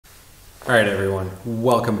Alright everyone,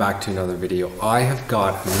 welcome back to another video. I have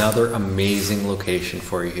got another amazing location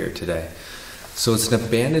for you here today. So it's an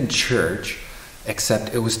abandoned church,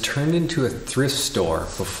 except it was turned into a thrift store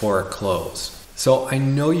before it closed. So I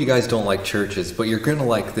know you guys don't like churches, but you're gonna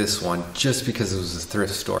like this one just because it was a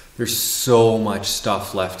thrift store. There's so much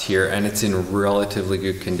stuff left here and it's in relatively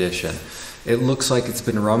good condition. It looks like it's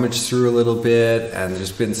been rummaged through a little bit and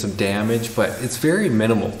there's been some damage, but it's very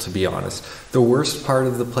minimal, to be honest. The worst part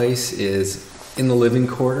of the place is in the living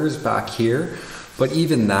quarters back here, but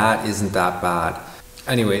even that isn't that bad.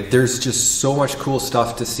 Anyway, there's just so much cool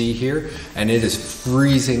stuff to see here, and it is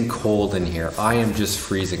freezing cold in here. I am just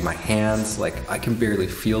freezing. My hands, like, I can barely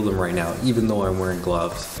feel them right now, even though I'm wearing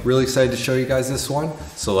gloves. Really excited to show you guys this one,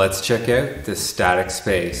 so let's check out this static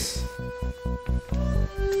space.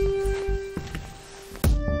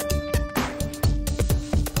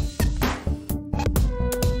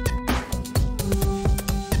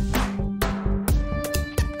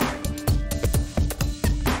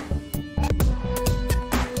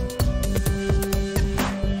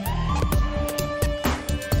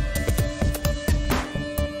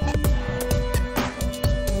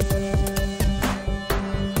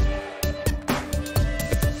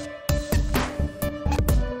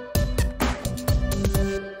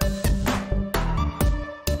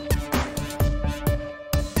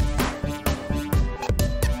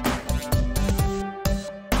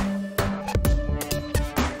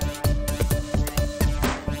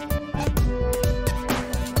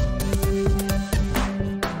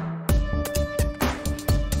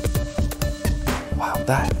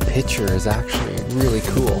 That picture is actually really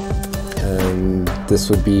cool. And this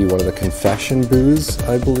would be one of the confession booths,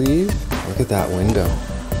 I believe. Look at that window.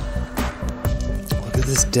 Look at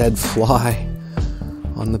this dead fly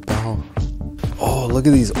on the bell. Oh, look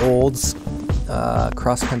at these old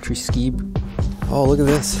cross-country ski. Oh, look at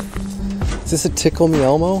this. Is this a Tickle Me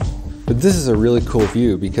Elmo? But this is a really cool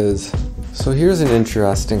view because, so here's an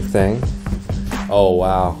interesting thing. Oh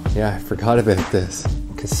wow, yeah, I forgot about this.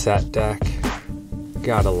 Cassette deck.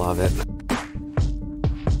 Gotta love it.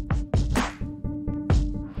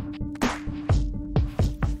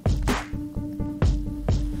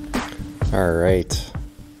 All right.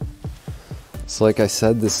 So like I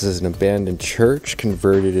said, this is an abandoned church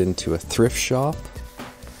converted into a thrift shop.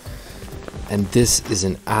 And this is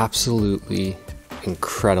an absolutely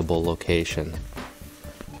incredible location.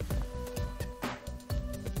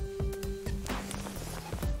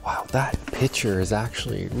 Wow, that picture is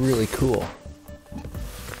actually really cool.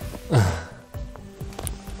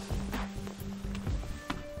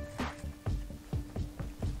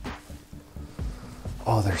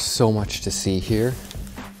 Oh, there's so much to see here.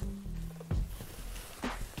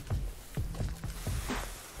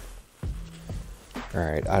 All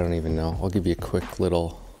right, I don't even know. I'll give you a quick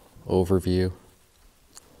little overview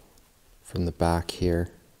from the back here.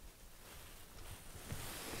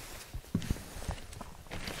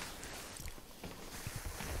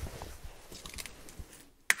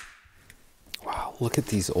 Wow, look at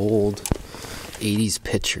these old 80s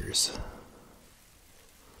pictures.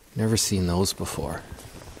 Never seen those before.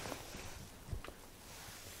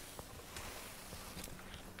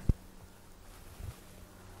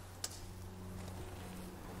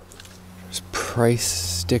 There's price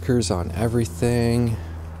stickers on everything.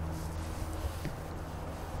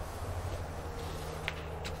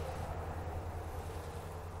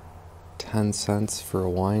 $10 for a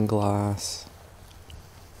wine glass.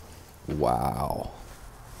 Wow.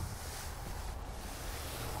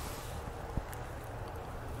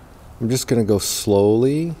 I'm just going to go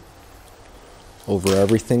slowly over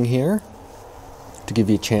everything here to give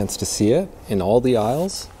you a chance to see it in all the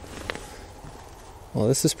aisles. Well,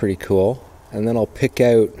 this is pretty cool. And then I'll pick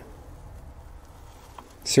out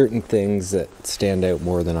certain things that stand out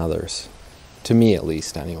more than others. To me, at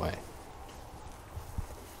least, anyway.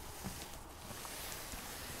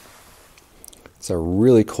 It's a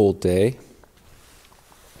really cold day.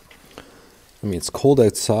 I mean, it's cold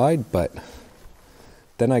outside, but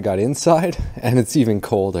then I got inside and it's even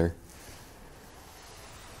colder.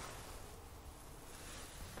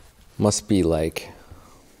 Must be like,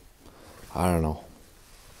 I don't know,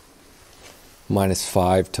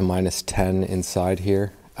 -5 to -10 inside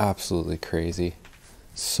here. Absolutely crazy.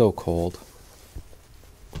 So cold.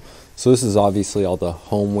 So this is obviously all the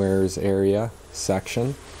homewares area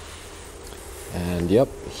section. And yep,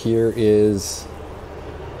 here is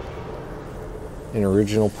an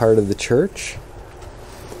original part of the church.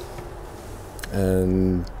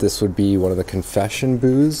 And this would be one of the confession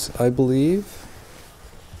booths, I believe.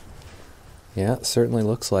 Yeah, it certainly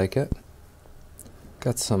looks like it.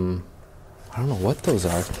 Got some, I don't know what those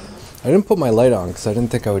are. I didn't put my light on because I didn't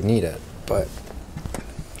think I would need it, but...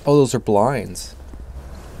 Oh, those are blinds.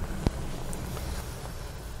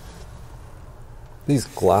 These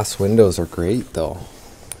glass windows are great, though.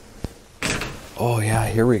 Oh, yeah,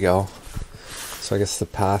 here we go. So I guess the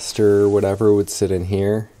pastor or whatever would sit in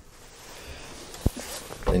here.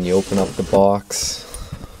 Then you open up the box.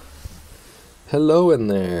 Hello in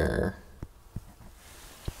there.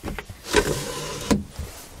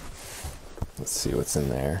 Let's see what's in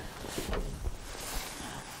there.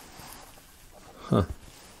 Huh.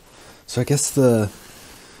 So I guess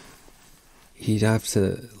he'd have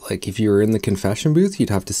to, like, if you were in the confession booth, you'd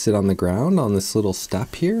have to sit on the ground on this little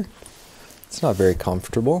step here. It's not very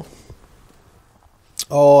comfortable.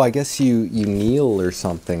 Oh, I guess you kneel or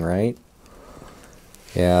something, right?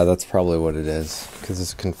 Yeah, that's probably what it is, because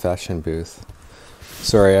it's a confession booth.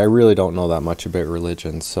 Sorry, I really don't know that much about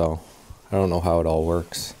religion, so I don't know how it all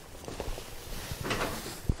works.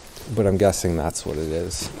 But I'm guessing that's what it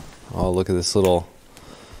is. Oh, look at this little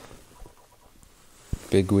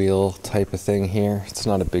big wheel type of thing here. It's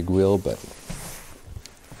not a big wheel, but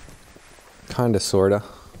kind of, sort of.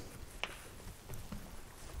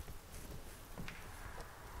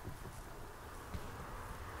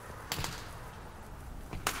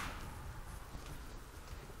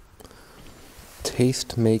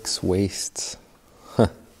 Taste makes wastes. Huh.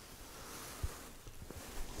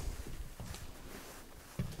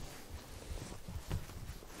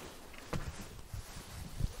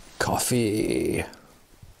 Coffee.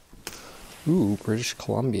 Ooh, British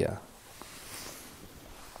Columbia.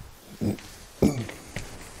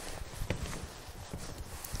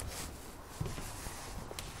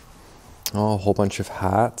 Oh, a whole bunch of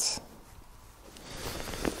hats.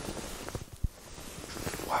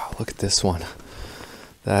 Wow, look at this one.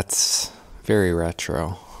 That's very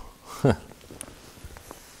retro. Huh.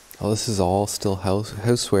 Oh, this is all still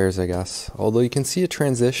housewares, I guess. Although you can see a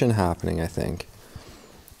transition happening, I think.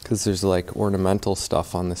 Because there's like ornamental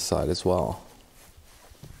stuff on this side as well.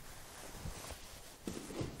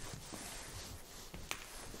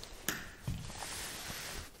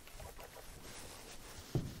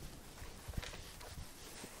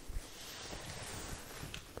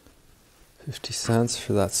 $0.50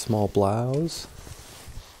 for that small blouse.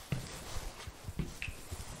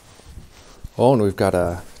 Oh, and we've got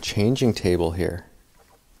a changing table here.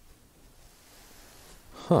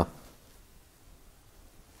 Huh.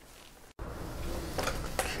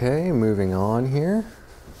 Okay, moving on here.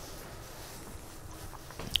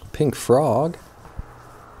 Pink frog.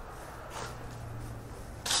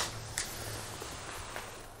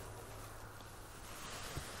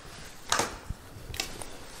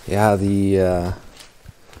 Yeah,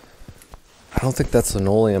 I don't think that's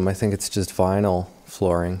linoleum. I think it's just vinyl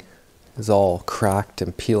flooring. It's all cracked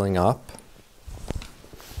and peeling up.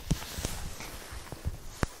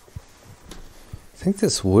 I think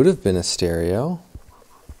this would have been a stereo.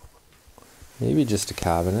 Maybe just a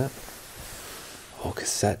cabinet. Oh,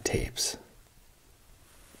 cassette tapes.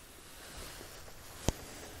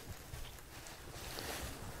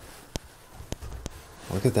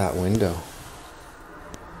 Look at that window.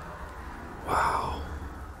 Wow.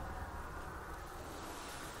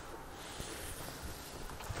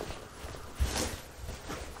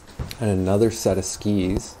 And another set of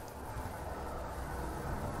skis.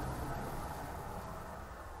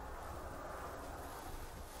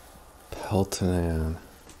 Peltonan.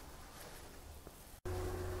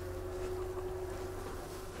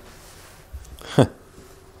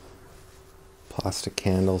 Plastic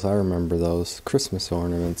candles, I remember those. Christmas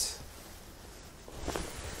ornaments.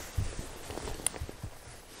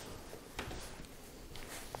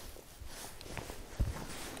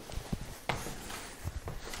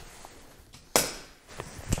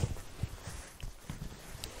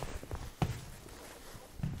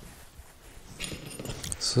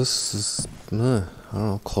 So this is, I don't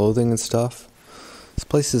know, clothing and stuff. This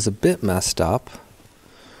place is a bit messed up.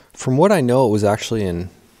 From what I know, it was actually in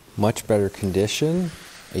much better condition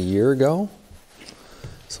a year ago.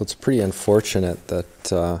 So it's pretty unfortunate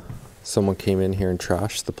that someone came in here and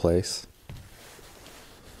trashed the place.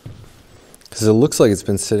 Because it looks like it's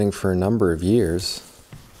been sitting for a number of years.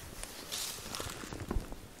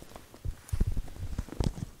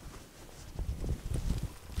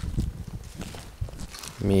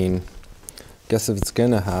 I mean, I guess if it's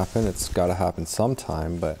gonna happen, it's gotta happen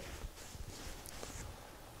sometime, but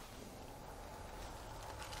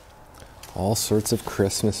all sorts of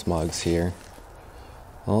Christmas mugs here.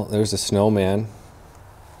 Oh, there's a snowman.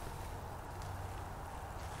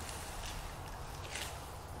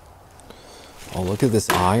 Oh, look at this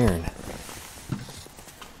iron.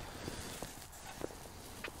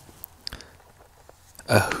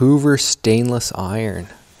 A Hoover stainless iron.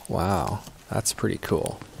 Wow, that's pretty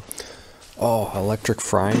cool. Oh, electric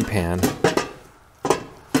frying pan.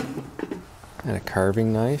 And a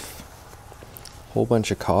carving knife. Whole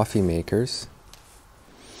bunch of coffee makers.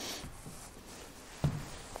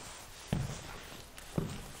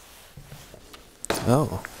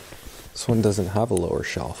 Oh, this one doesn't have a lower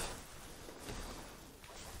shelf.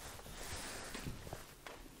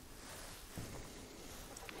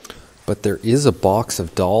 But there is a box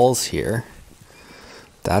of dolls here.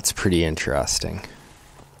 That's pretty interesting.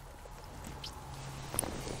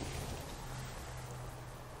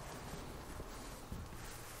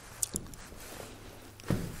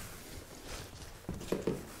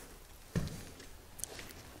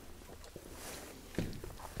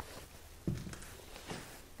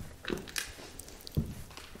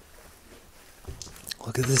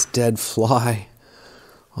 Look at this dead fly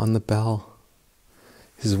on the bell.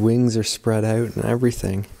 His wings are spread out and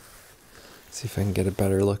everything. Let's see if I can get a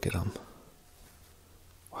better look at him.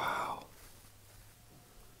 Wow.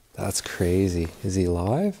 That's crazy. Is he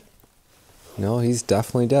alive? No, he's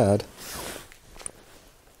definitely dead.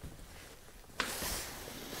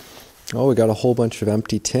 Oh, we got a whole bunch of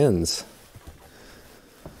empty tins.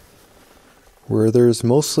 Where there's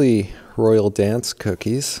mostly Royal Dance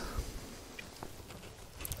cookies.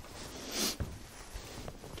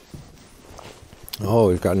 Oh,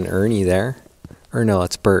 we've got an Ernie there. Or no,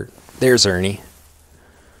 it's Bert. There's Ernie.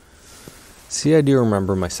 See, I do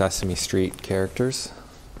remember my Sesame Street characters.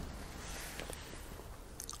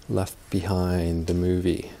 Left Behind, the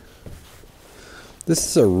movie. This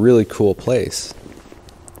is a really cool place.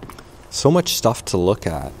 So much stuff to look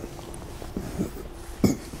at.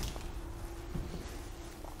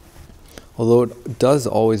 Although it does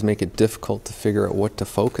always make it difficult to figure out what to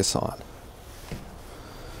focus on.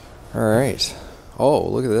 All right. Oh,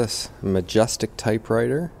 look at this. Majestic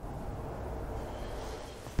typewriter.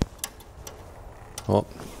 Oh,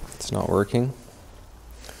 it's not working.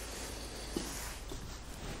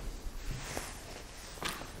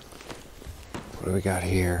 What do we got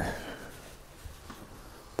here?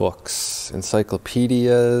 Books,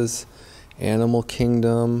 encyclopedias, Animal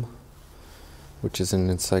Kingdom, which is an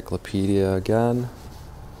encyclopedia again.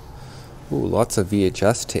 Ooh, lots of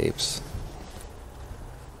VHS tapes.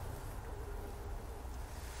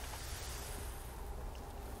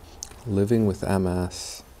 Living with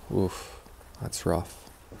MS. Oof, that's rough.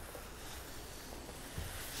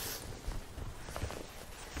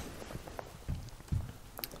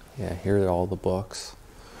 Yeah, here are all the books.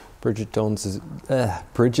 Bridget Jones's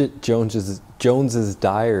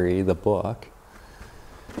Diary, the book.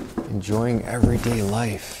 Enjoying Everyday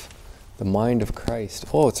Life. The Mind of Christ.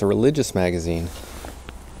 Oh, it's a religious magazine.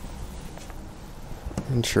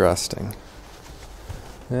 Interesting.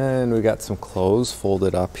 And we got some clothes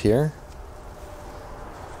folded up here.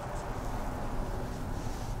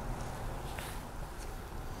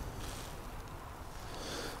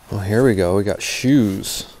 Well, here we go. We got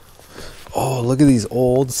shoes. Oh, look at these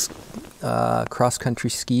old cross-country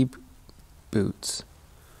ski boots.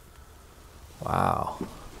 Wow.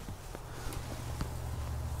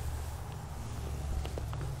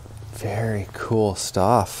 Very cool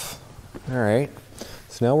stuff. All right.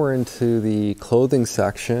 So now we're into the clothing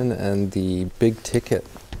section and the big ticket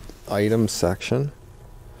items section.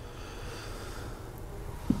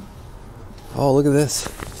 Oh, look at this.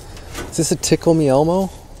 Is this a Tickle Me Elmo?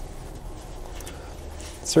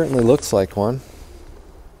 It certainly looks like one.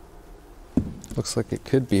 Looks like it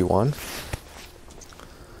could be one.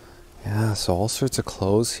 Yeah, so all sorts of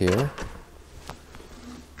clothes here.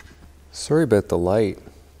 Sorry about the light.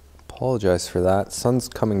 Apologize for that. Sun's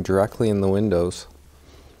coming directly in the windows.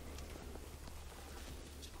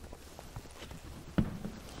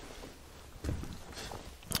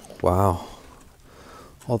 Wow.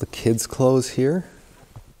 All the kids' clothes here.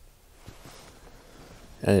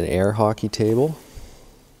 And an air hockey table.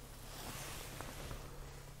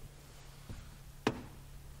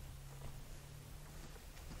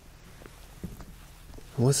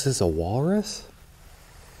 What's this, a walrus?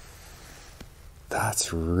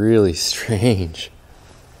 That's really strange.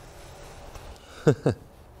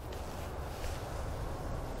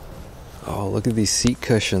 Oh, look at these seat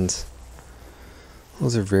cushions.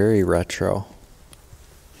 Those are very retro.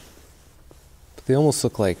 But they almost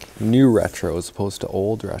look like new retro as opposed to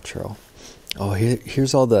old retro. Oh,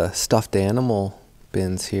 here's all the stuffed animal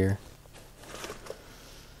bins here.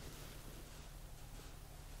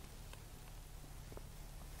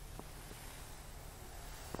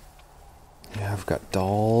 Yeah, I've got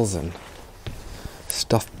dolls and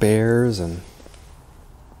stuffed bears and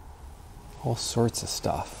all sorts of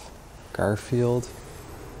stuff. Garfield.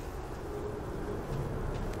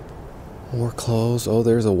 More clothes. Oh,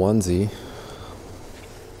 there's a onesie.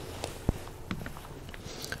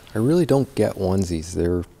 I really don't get onesies.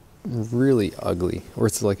 They're really ugly. Or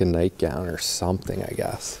it's like a nightgown or something, I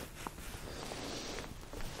guess.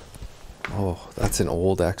 Oh, that's an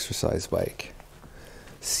old exercise bike.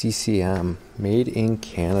 CCM, made in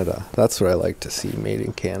Canada. That's what I like to see, made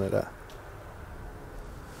in Canada.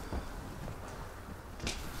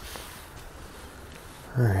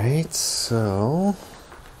 Alright, so...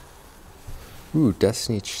 Ooh,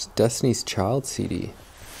 Destiny's Child CD.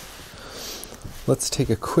 Let's take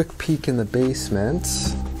a quick peek in the basement.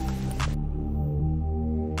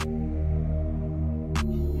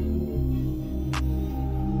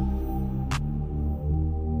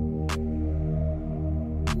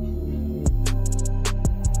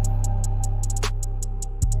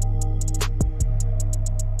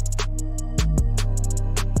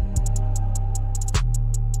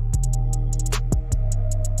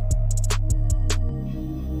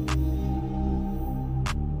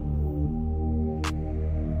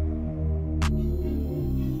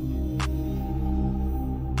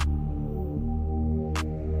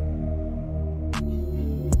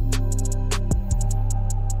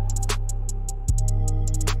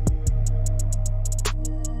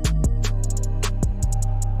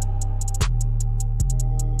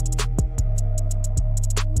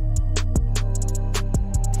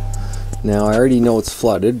 Now I already know it's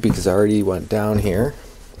flooded because I already went down here,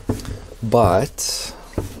 but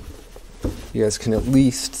you guys can at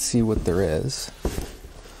least see what there is,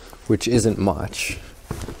 which isn't much.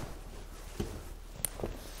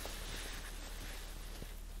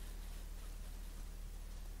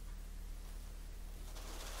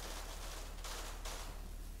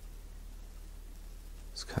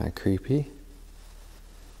 It's kind of creepy.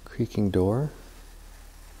 Creaking door.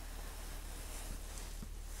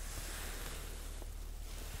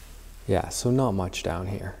 Yeah, so not much down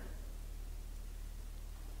here.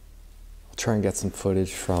 I'll try and get some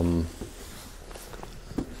footage from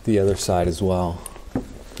the other side as well.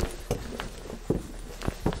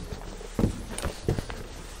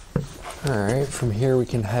 Alright, from here we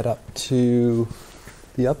can head up to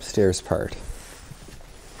the upstairs part.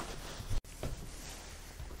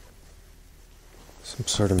 Some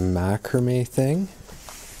sort of macrame thing.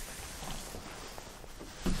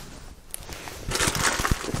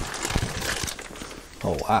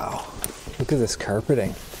 Oh wow, look at this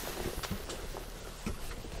carpeting.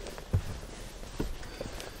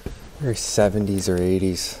 Very 70s or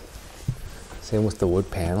 80s. Same with the wood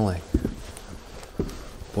paneling.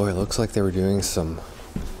 Boy, it looks like they were doing some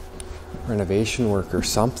renovation work or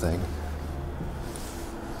something.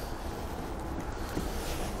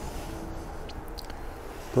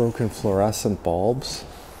 Broken fluorescent bulbs.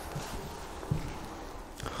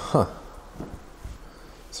 Huh.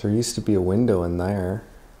 So there used to be a window in there.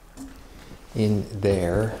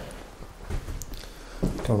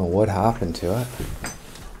 Don't know what happened to it.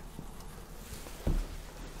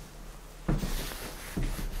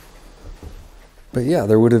 But yeah,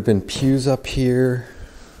 there would have been pews up here.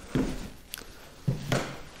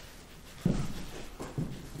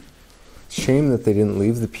 Shame that they didn't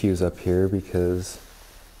leave the pews up here because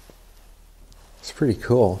it's pretty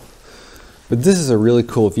cool. But this is a really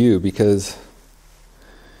cool view because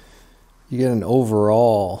you get an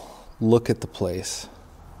overall look at the place.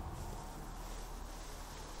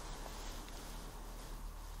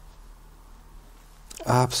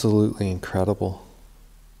 Absolutely incredible.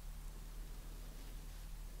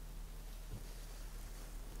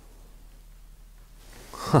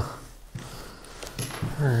 Huh.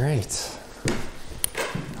 All right.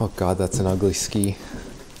 Oh God, that's an ugly ski.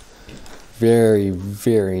 Very,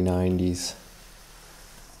 very 90s.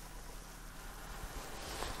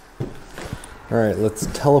 All right, let's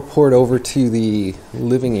teleport over to the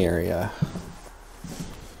living area.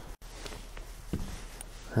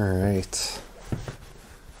 All right.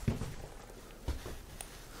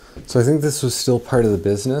 So I think this was still part of the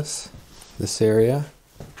business, this area,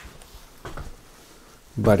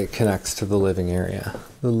 but it connects to the living area,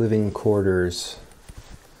 the living quarters,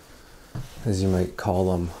 as you might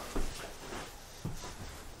call them.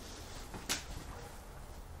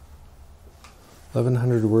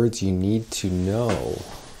 "1,100 words you need to know."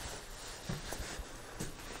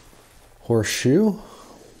 Horseshoe,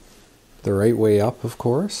 the right way up, of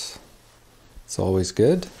course. It's always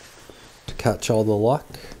good to catch all the luck.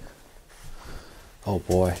 Oh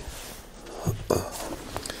boy.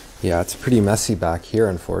 Yeah, it's pretty messy back here,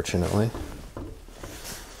 unfortunately.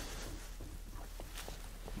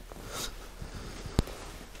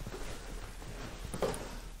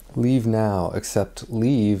 Leave now, except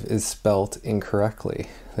leave is spelt incorrectly.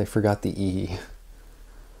 They forgot the E.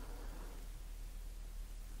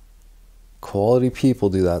 Quality people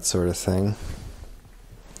do that sort of thing.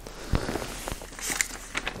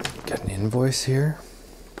 Got an invoice here.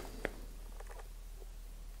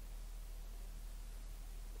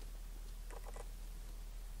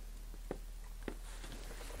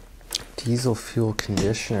 Diesel fuel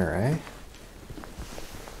conditioner, eh?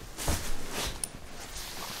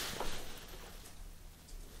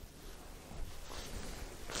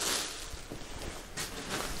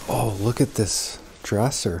 Oh, look at this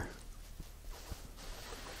dresser.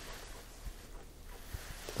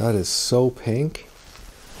 That is so pink.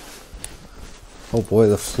 Oh boy,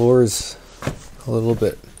 the floor's a little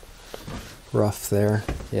bit rough there.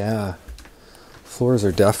 Yeah, floors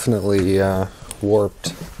are definitely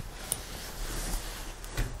warped.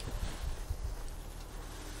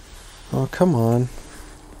 Oh, come on.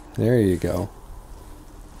 There you go.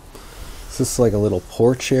 Is this like a little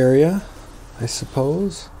porch area, I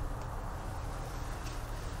suppose?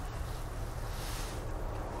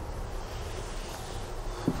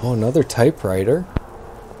 Oh, another typewriter.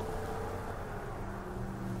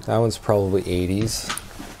 That one's probably 80s.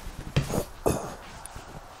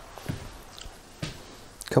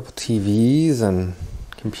 Couple TVs and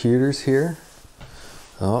computers here.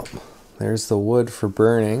 Oh, there's the wood for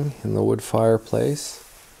burning in the wood fireplace.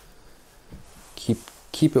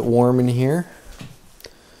 Keep it warm in here.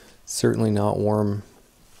 Certainly not warm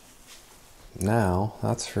now,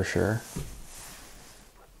 that's for sure.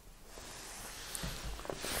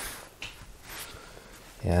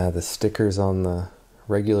 Yeah, the stickers on the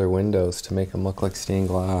regular windows to make them look like stained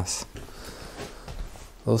glass.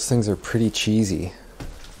 Those things are pretty cheesy.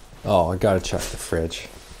 Oh, I gotta check the fridge.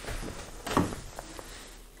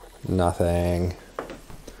 Nothing.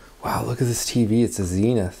 Wow, look at this TV. It's a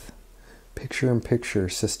Zenith. Picture-in-picture,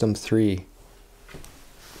 System 3.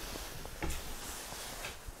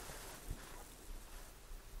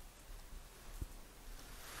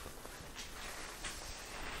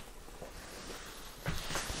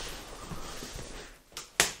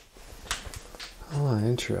 Oh,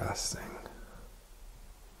 interesting.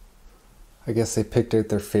 I guess they picked out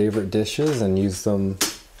their favorite dishes and used them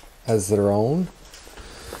as their own.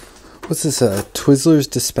 What's this, a Twizzlers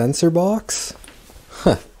dispenser box?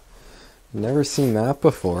 Huh. Never seen that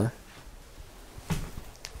before.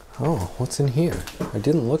 Oh, what's in here? I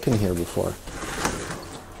didn't look in here before.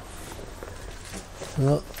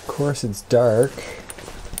 Well, of course it's dark.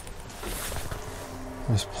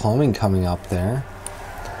 There's plumbing coming up there.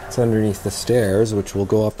 It's underneath the stairs, which we'll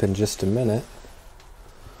go up in just a minute.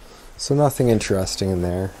 So nothing interesting in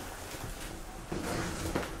there.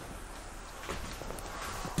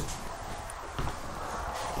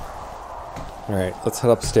 All right, let's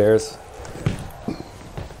head upstairs.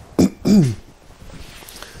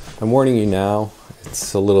 I'm warning you now,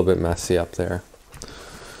 it's a little bit messy up there.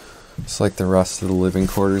 It's like the rest of the living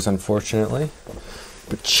quarters, unfortunately.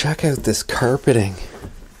 But check out this carpeting.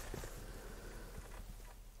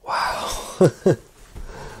 Wow.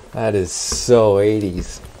 That is so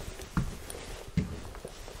 80s.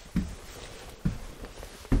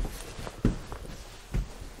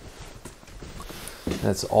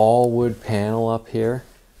 That's all wood panel up here.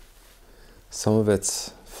 Some of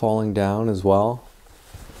it's falling down as well.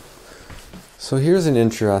 So here's an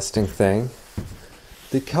interesting thing.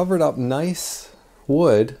 They covered up nice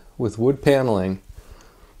wood with wood paneling.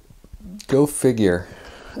 Go figure.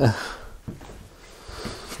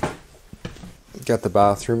 Got the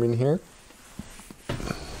bathroom in here.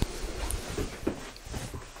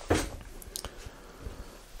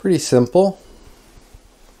 Pretty simple.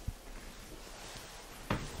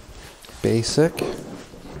 Basic.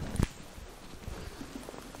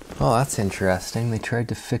 Oh, that's interesting. They tried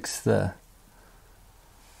to fix the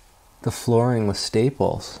flooring with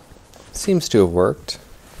staples. Seems to have worked.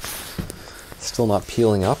 Still not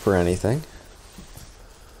peeling up or anything.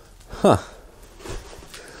 Huh.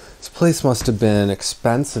 This place must have been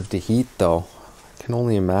expensive to heat though. I can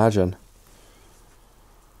only imagine.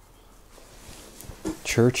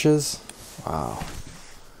 Churches? Wow.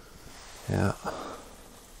 Yeah.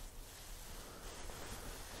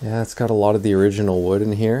 Yeah, it's got a lot of the original wood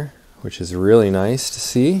in here, which is really nice to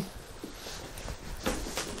see.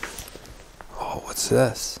 Oh, what's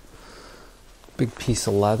this? Big piece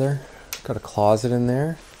of leather. Got a closet in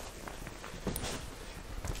there.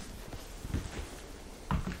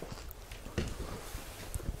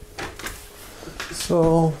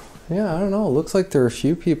 So, yeah, I don't know. It looks like there are a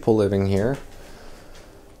few people living here.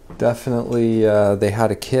 Definitely, they had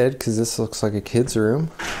a kid, because this looks like a kid's room.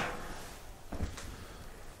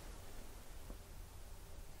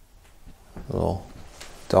 Little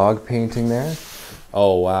dog painting there.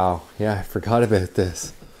 Oh wow, yeah, I forgot about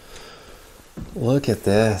this. Look at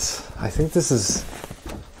this. I think this is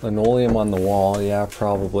linoleum on the wall, yeah,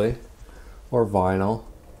 probably, or vinyl.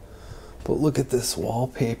 But look at this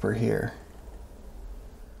wallpaper here.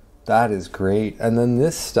 That is great. And then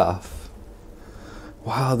this stuff.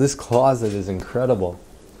 Wow, this closet is incredible.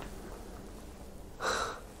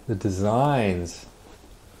 The designs.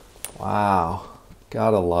 Wow,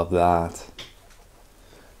 gotta love that.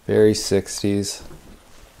 Very 60s.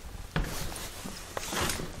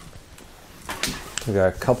 We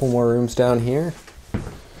got a couple more rooms down here.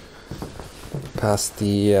 Past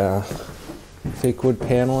the fake wood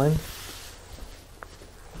paneling.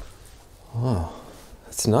 Oh,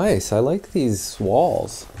 that's nice. I like these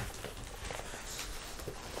walls.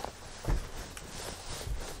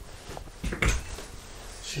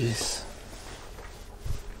 Jeez.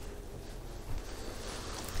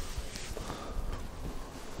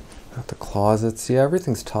 Got the closets. Yeah,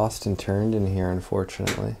 everything's tossed and turned in here,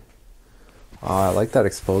 unfortunately. Oh, I like that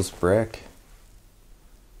exposed brick.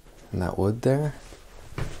 And that wood there.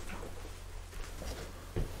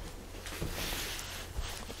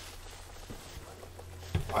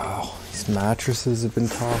 Wow, these mattresses have been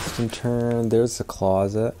tossed and turned. There's the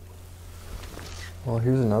closet. Well,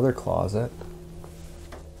 here's another closet.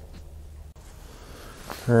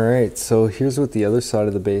 Alright, so here's what the other side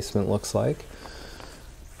of the basement looks like.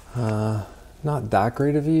 Not that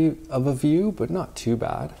great of a view, but not too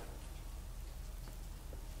bad.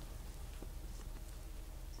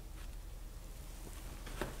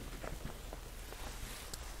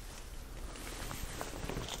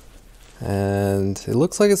 And it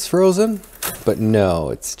looks like it's frozen, but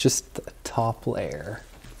no, it's just the top layer.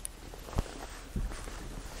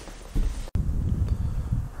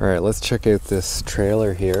 All right, let's check out this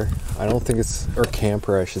trailer here. I don't think it's, or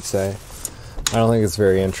camper I should say. I don't think it's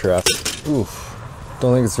very interesting. Oof,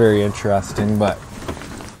 don't think it's very interesting, but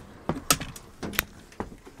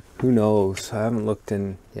who knows? I haven't looked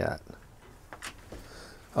in yet.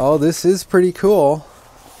 Oh, this is pretty cool.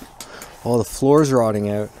 Oh, the floor's rotting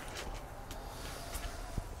out.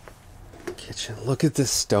 Kitchen. Look at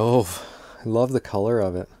this stove. I love the color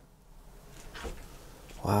of it.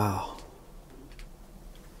 Wow.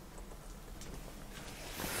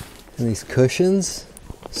 And these cushions,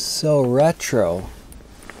 so retro.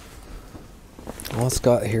 Well, it's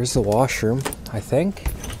got, here's the washroom, I think.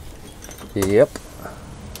 Yep.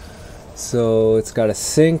 So it's got a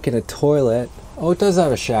sink and a toilet. Oh, it does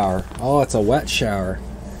have a shower. Oh, it's a wet shower.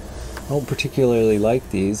 I don't particularly like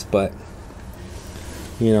these, but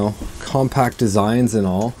you know, compact designs and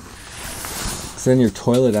all. 'Cause then your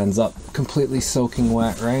toilet ends up completely soaking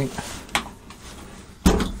wet, right?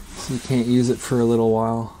 So you can't use it for a little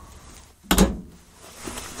while.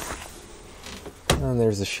 And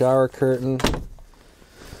there's a shower curtain.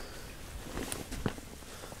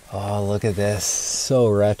 Oh, look at this. So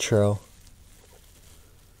retro.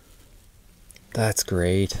 That's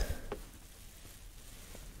great.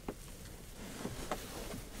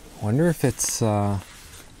 Wonder if it's a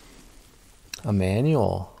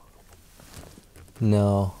manual.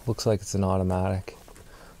 No, looks like it's an automatic.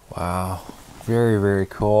 Wow, very, very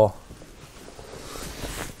cool.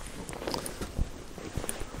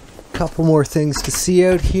 Couple more things to see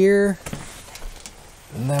out here,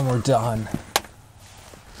 and then we're done.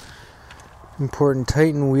 Important,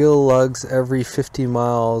 tighten wheel lugs every 50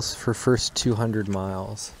 miles for first 200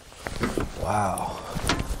 miles. Wow.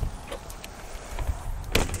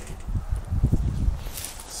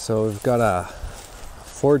 So we've got a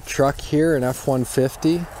Ford truck here, an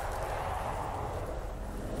F-150.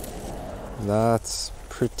 That's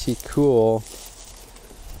pretty cool.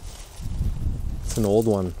 It's an old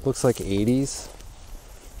one. Looks like 80s.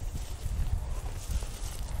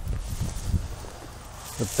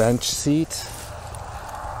 The bench seat.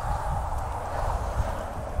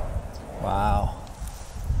 Wow.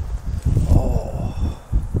 Oh.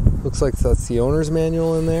 Looks like that's the owner's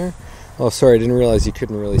manual in there. Oh, sorry, I didn't realize you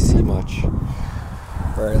couldn't really see much.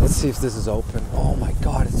 Alright, let's see if this is open. Oh my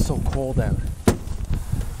god, it's so cold out.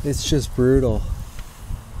 It's just brutal.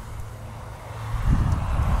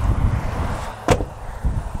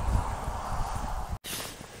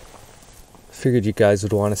 Figured you guys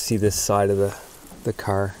would want to see this side of the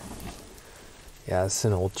car. Yeah, it's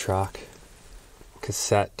an old truck.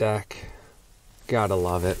 Cassette deck. Gotta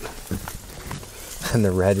love it. And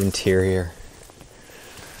the red interior.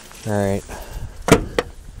 Alright.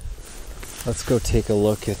 Let's go take a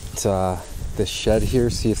look at this shed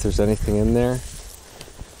here, see if there's anything in there.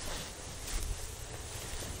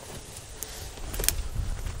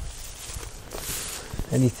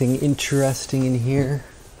 Anything interesting in here?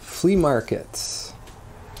 Flea markets.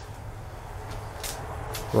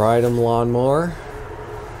 Ride 'em lawnmower.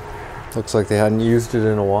 Looks like they hadn't used it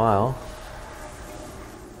in a while.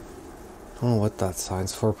 I don't know what that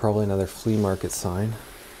sign's for. Probably another flea market sign.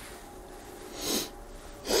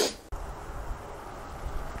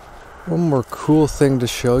 One more cool thing to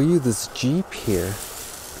show you, this Jeep here.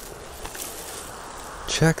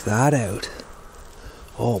 Check that out.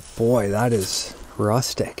 Oh boy, that is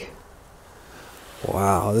rustic.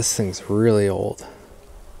 Wow, this thing's really old.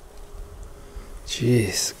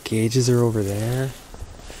 Jeez, gauges are over there.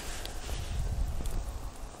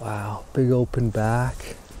 Wow, big open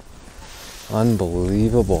back.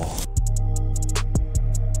 Unbelievable.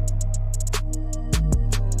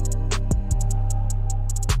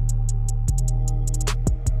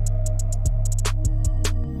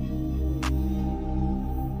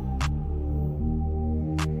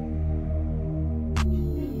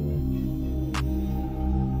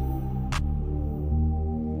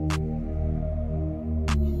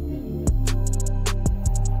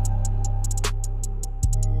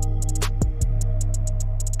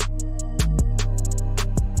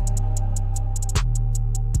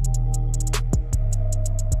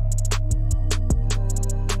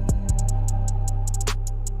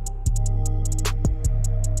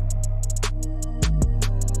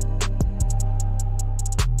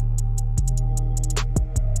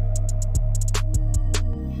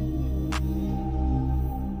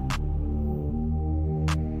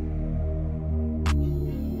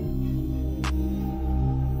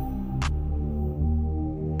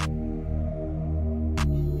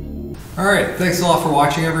 Alright, thanks a lot for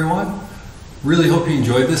watching, everyone. Really hope you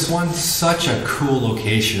enjoyed this one. Such a cool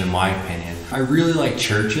location in my opinion. I really like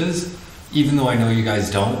churches, even though I know you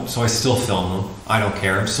guys don't, so I still film them. I don't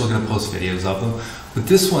care, I'm still going to post videos of them. But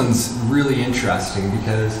this one's really interesting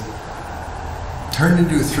because turned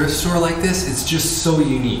into a thrift store like this, it's just so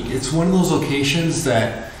unique. It's one of those locations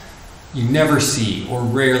that you never see or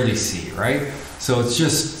rarely see, right? So it's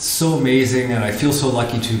just so amazing, and I feel so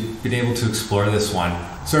lucky to have been able to explore this one.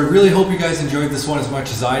 So I really hope you guys enjoyed this one as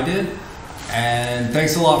much as I did. And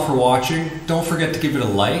thanks a lot for watching. Don't forget to give it a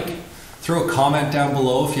like. Throw a comment down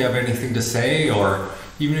below if you have anything to say, or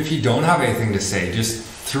even if you don't have anything to say, just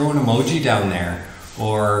throw an emoji down there,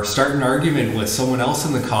 or start an argument with someone else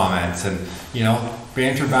in the comments and, you know,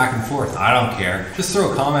 banter back and forth. I don't care. Just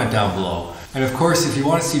throw a comment down below. And of course, if you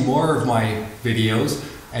want to see more of my videos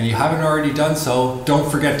and you haven't already done so, don't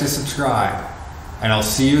forget to subscribe. And I'll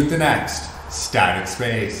see you at the next Static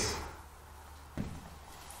Space.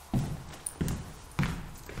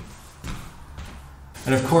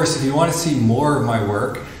 And of course, if you want to see more of my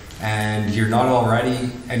work and you're not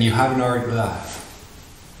already, and you haven't already,